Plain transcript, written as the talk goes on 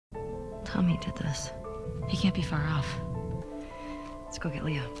Tommy did this. He can't be far off. Let's go get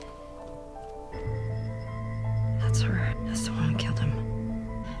Leah. That's her. That's the one who killed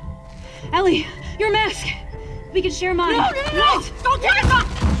him. Ellie, your mask! We can share mine. No! Don't take it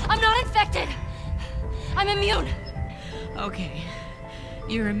off! I'm not infected! I'm immune! Okay.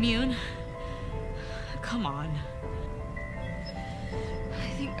 You're immune? Come on. I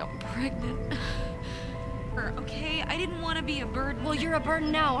think I'm pregnant. Okay, I didn't want to be a burden. Well, you're a burden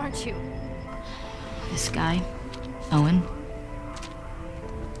now, aren't you? This guy, Owen,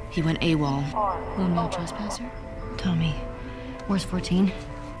 he went AWOL. Lone no trespasser? Tommy, where's 14?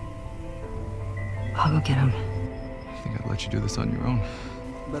 I'll go get him. I think I'd let you do this on your own.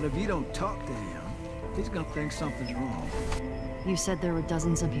 But if you don't talk to him, he's gonna think something's wrong. You said there were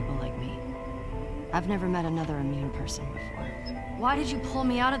dozens of people like me. I've never met another immune person before. Why did you pull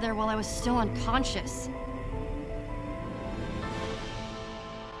me out of there while I was still unconscious?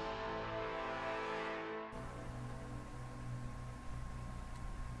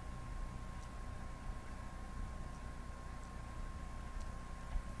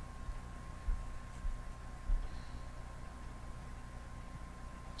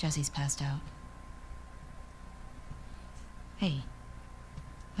 Jesse's passed out. Hey,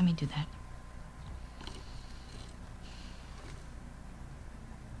 let me do that.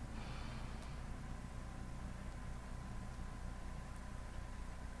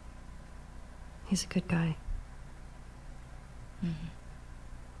 He's a good guy. Mm-hmm.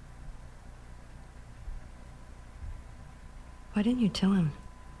 Why didn't you tell him?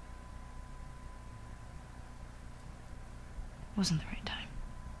 Wasn't the right time.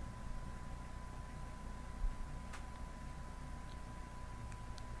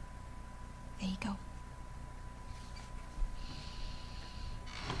 There you go.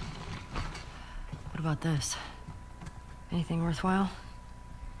 What about this? Anything worthwhile?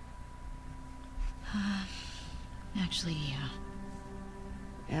 Actually, yeah.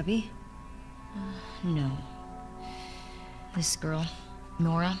 Abbie? No. This girl,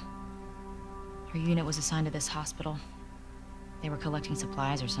 Nora, her unit was assigned to this hospital. They were collecting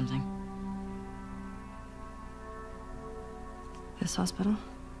supplies or something. This hospital?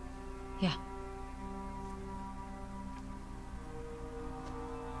 Yeah.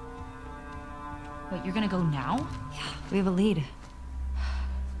 Wait, you're gonna go now? Yeah, we have a lead.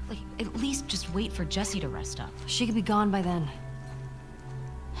 Like, at least just wait for Jessie to rest up. She could be gone by then.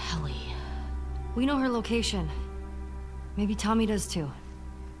 Ellie. We know her location. Maybe Tommy does too.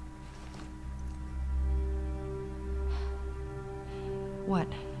 What?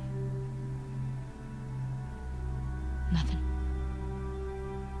 Nothing.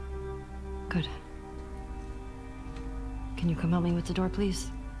 Good. Can you come help me with the door, please?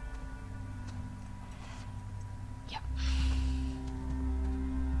 Yep.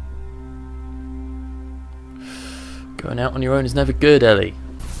 Going out on your own is never good, Ellie.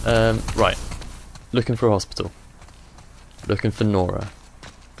 Right. Looking for a hospital. Looking for Nora.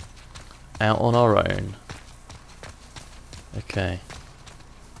 Out on our own. Okay.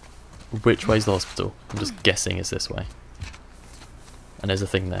 Which way's the hospital? I'm just guessing it's this way. And there's a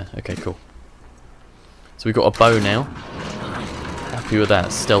thing there. Okay, cool. So we've got a bow now. Happy with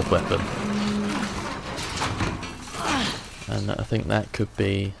that. Stealth weapon. And I think that could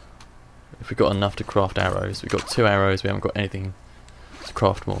be... If we've got enough to craft arrows. We've got 2 arrows. We haven't got anything to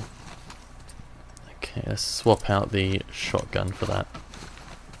craft more. Okay, let's swap out the shotgun for that.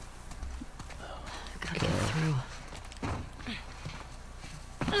 Gotta get through.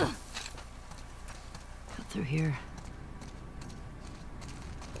 Cut through here.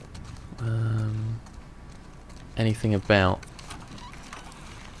 Anything about...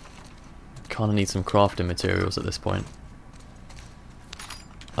 Kinda need some crafting materials at this point.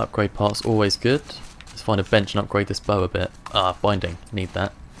 Upgrade parts always good. Let's find a bench and upgrade this bow a bit. Ah, binding. Need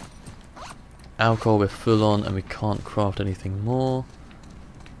that. Alcohol we're full on and we can't craft anything more.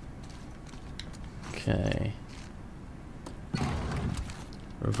 Okay.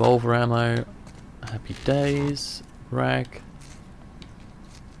 Revolver ammo. Happy days. Rag.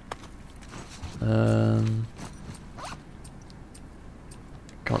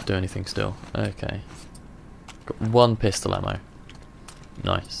 Can't do anything still. Okay. Got 1 pistol ammo.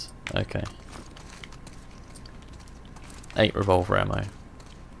 Nice. Okay. 8 revolver ammo.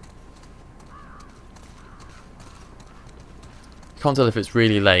 Can't tell if it's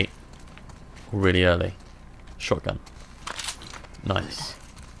really late or really early. Shotgun. Nice.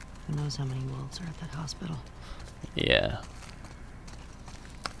 Who knows how many wolves are at that hospital? Yeah.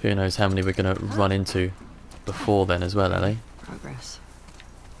 Who knows how many we're going to run into before then as well, Ellie? Progress.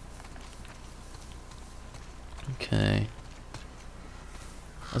 Okay.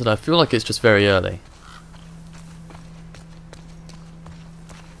 I don't know, I feel like it's just very early.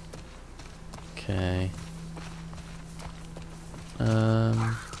 Okay.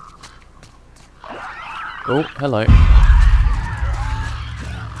 Oh, hello.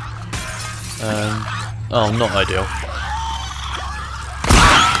 Oh, not ideal.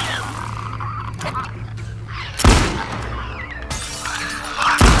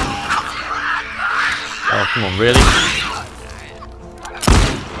 Oh, come on, really?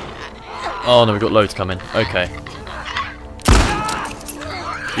 Oh no, we've got loads coming. Okay.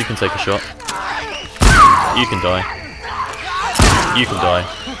 You can take a shot. You can die. You can die.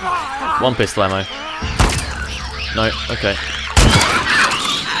 One pistol ammo. No, okay.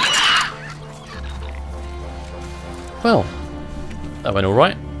 Well, that went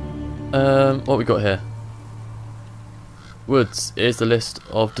alright. What we got here? Woods. Here's the list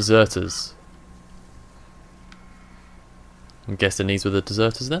of deserters. I'm guessing these were the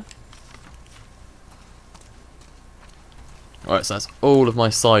deserters then? Alright, so that's all of my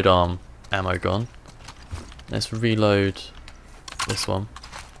sidearm ammo gone. Let's reload this one.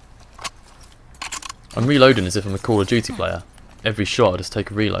 I'm reloading as if I'm a Call of Duty player. Every shot I just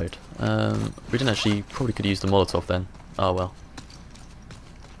take a reload. We didn't actually, probably could use the Molotov then. Oh well.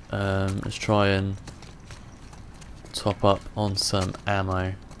 Let's try and top up on some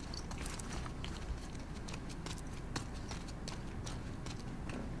ammo.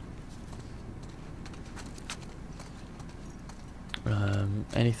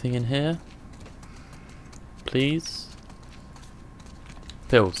 Anything in here? Please?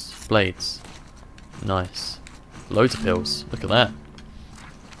 Pills, blades. Nice. Loads of pills. Look at that.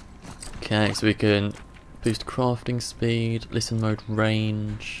 Okay, so we can boost crafting speed, listen mode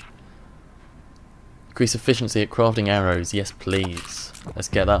range. Increase efficiency at crafting arrows. Yes, please. Let's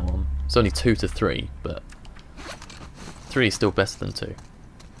get that one. It's only 2 to 3, but 3 is still better than 2.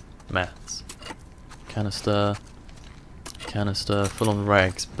 Maths. Canister. Canister, full on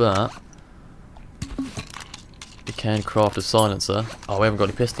rags, but you can craft a silencer. Oh, we haven't got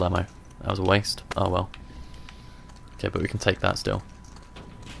any pistol ammo. That was a waste. Oh well. Okay, but we can take that still.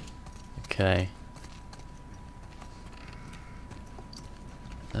 Okay.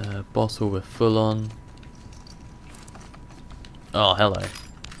 Bottle with full on. Oh, hello.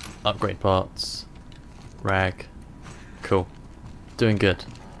 Upgrade parts. Rag. Cool. Doing good.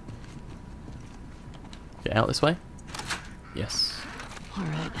 Get out this way? Yes.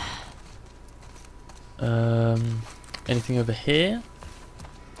 Alright. Anything over here?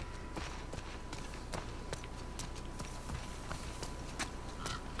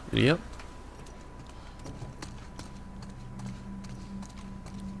 Yep.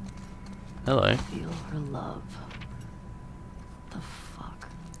 Hello. Feel her love. What the fuck?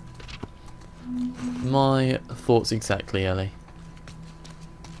 My thoughts exactly, Ellie.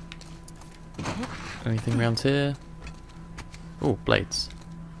 Anything around here? Oh, blades.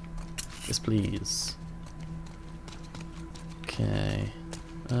 Yes, please. Okay.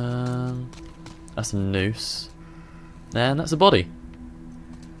 That's a noose. And that's a body.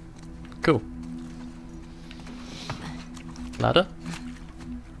 Cool. Ladder?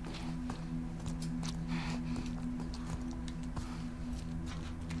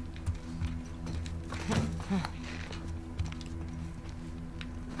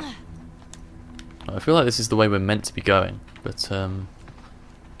 I feel like this is the way we're meant to be going, but oh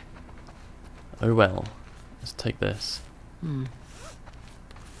well. Let's take this.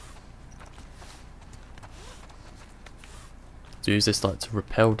 Use this like to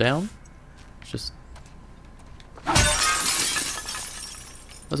rappel down. Just I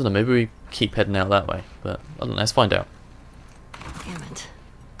don't know, maybe we keep heading out that way, but I don't know, let's find out. Damn it.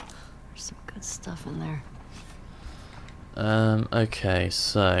 There's some good stuff in there. Okay,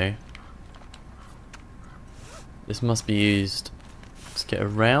 so this must be used to get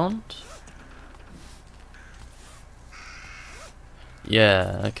around.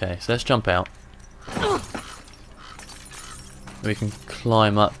 Yeah, okay, so let's jump out. We can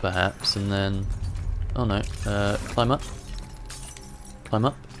climb up perhaps, and then... Oh no, climb up. Climb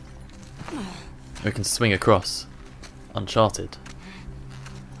up. We can swing across. Uncharted.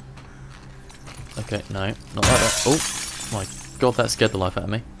 Okay, no, not like that. Oh my god, that scared the life out of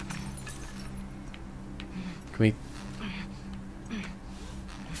me. Can we...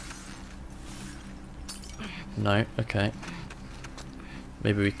 No, okay.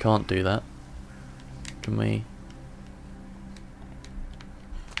 Maybe we can't do that. Can we...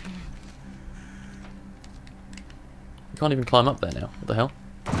 We can't even climb up there now. What the hell?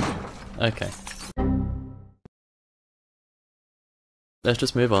 Okay. Let's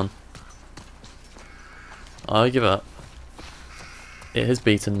just move on. I give up. It has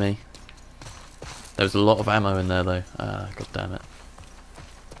beaten me. There was a lot of ammo in there though. Ah, god damn it.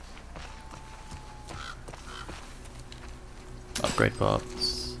 Upgrade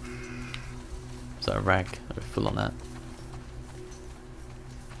parts. Is that a rag? Are we full on that?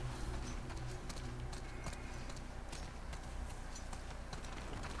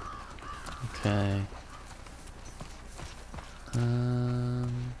 Okay.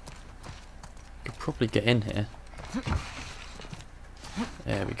 Could probably get in here.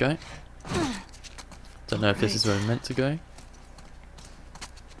 There we go. Don't know if this is where I'm meant to go.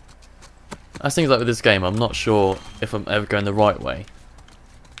 As things like with this game, I'm not sure if I'm ever going the right way.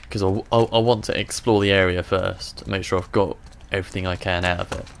 Because I want to explore the area first. Make sure I've got everything I can out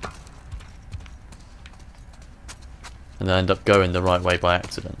of it. And then I end up going the right way by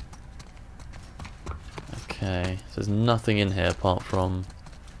accident. Okay, so there's nothing in here apart from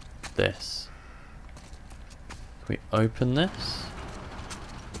this. Can we open this?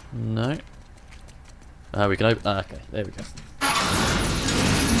 No. Ah, we can open. Ah, okay, there we go.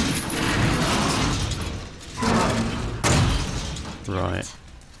 Right.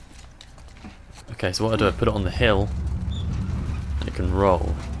 Okay, so what I do, I put it on the hill, and it can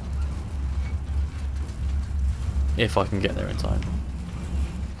roll. If I can get there in time.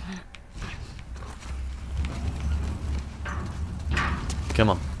 Come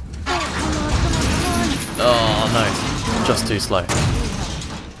on. Oh no, just too slow.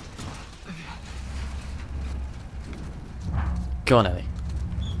 Go on, Ellie.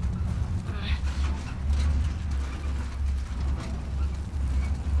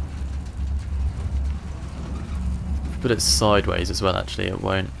 Put it sideways as well, actually, it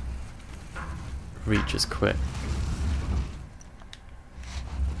won't reach as quick.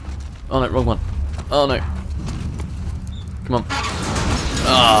 Oh no, wrong one. Oh no. Come on.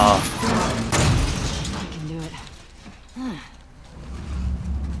 Ah. I can do it.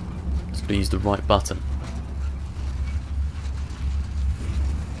 Just gotta use the right button.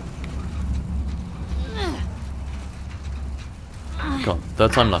 Come on,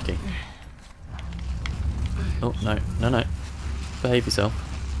 third time lucky. Oh, no, no, no. Behave yourself.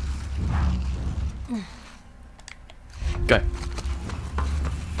 Go.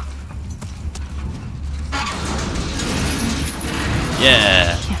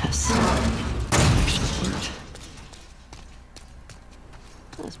 Yeah! Yes. Actually worked.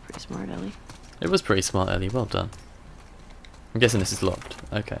 That was pretty smart, Ellie. It was pretty smart, Ellie. Well done. I'm guessing this is locked.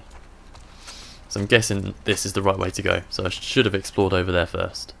 Okay. So I'm guessing this is the right way to go. So I should have explored over there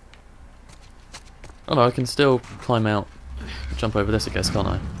first. Oh no, I can still climb out, jump over this I guess, can't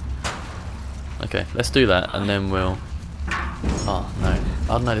I? Okay, let's do that and then we'll... Oh no, I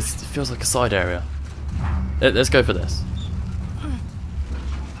don't know, this feels like a side area. Let's go for this.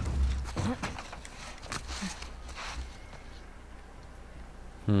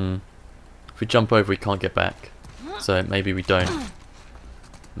 If we jump over we can't get back, so maybe we don't.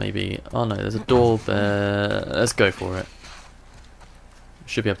 Maybe... Oh no, there's a door there. Let's go for it.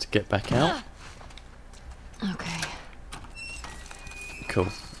 Should be able to get back out. Okay. Cool.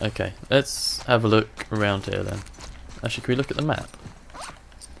 Okay, let's have a look around here then. Actually, can we look at the map?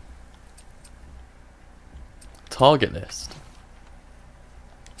 Target list.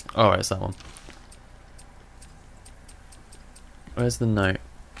 Alright, it's that one. Where's the note?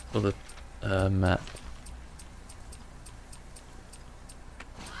 Or the map?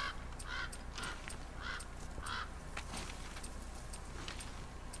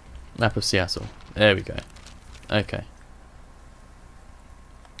 Map of Seattle. There we go. Okay.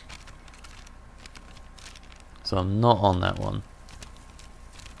 So I'm not on that one.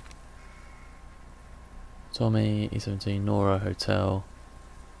 Tommy, E17, Nora, Hotel.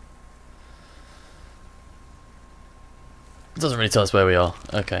 It doesn't really tell us where we are.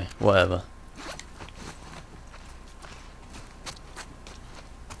 Okay, whatever.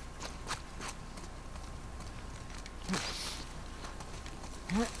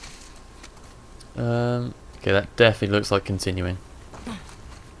 Okay, that definitely looks like continuing.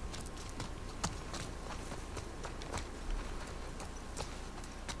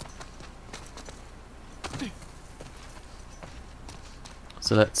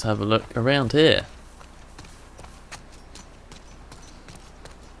 So let's have a look around here.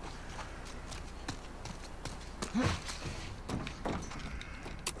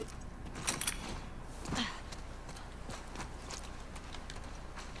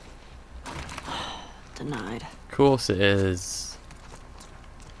 Denied. Of course it is.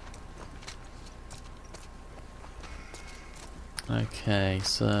 Okay,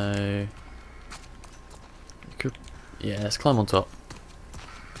 so you could, yeah, let's climb on top.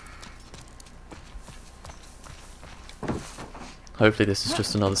 Hopefully this is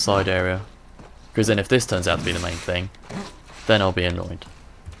just another side area. Because then if this turns out to be the main thing, then I'll be annoyed.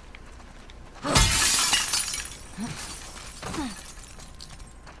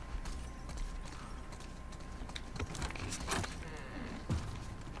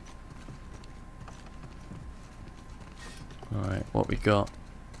 Alright, what we got?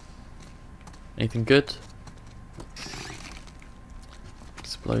 Anything good?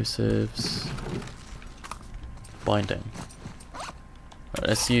 Explosives. Binding. Right,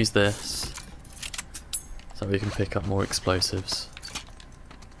 let's use this so we can pick up more explosives.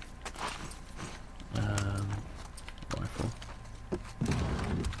 Rifle.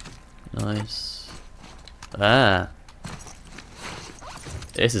 Nice. Ah!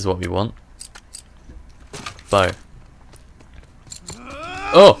 This is what we want. Bow.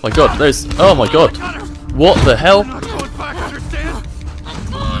 Oh my god, those. Oh my god! What the hell?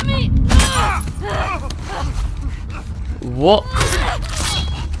 What?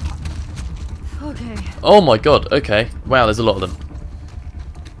 Okay. Oh my god, okay. Wow, there's a lot of them.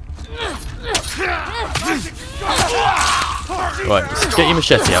 Right, let's get your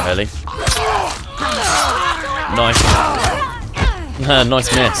machete out, Ellie. Nice.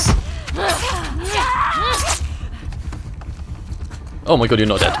 Nice miss. Oh my god, you're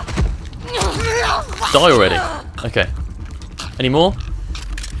not dead. Die already. Okay. Any more?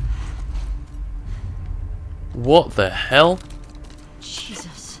 What the hell?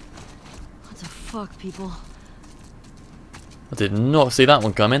 Jesus. What the fuck, people? I did not see that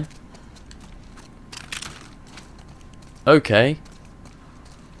one coming. Okay.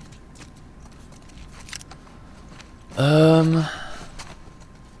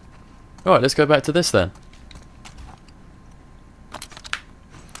 Right, let's go back to this then.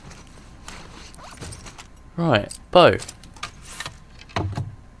 Right, bow.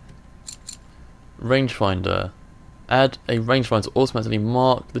 Rangefinder. Add a rangefinder to automatically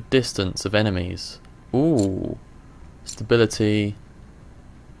mark the distance of enemies. Ooh. Stability.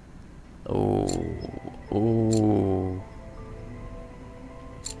 Ooh. Ooh.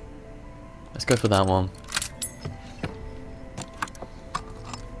 Let's go for that one.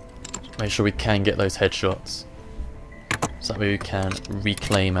 Make sure we can get those headshots. So that way we can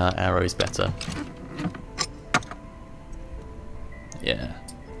reclaim our arrows better. Yeah.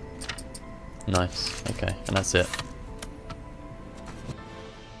 Nice. Okay, and that's it.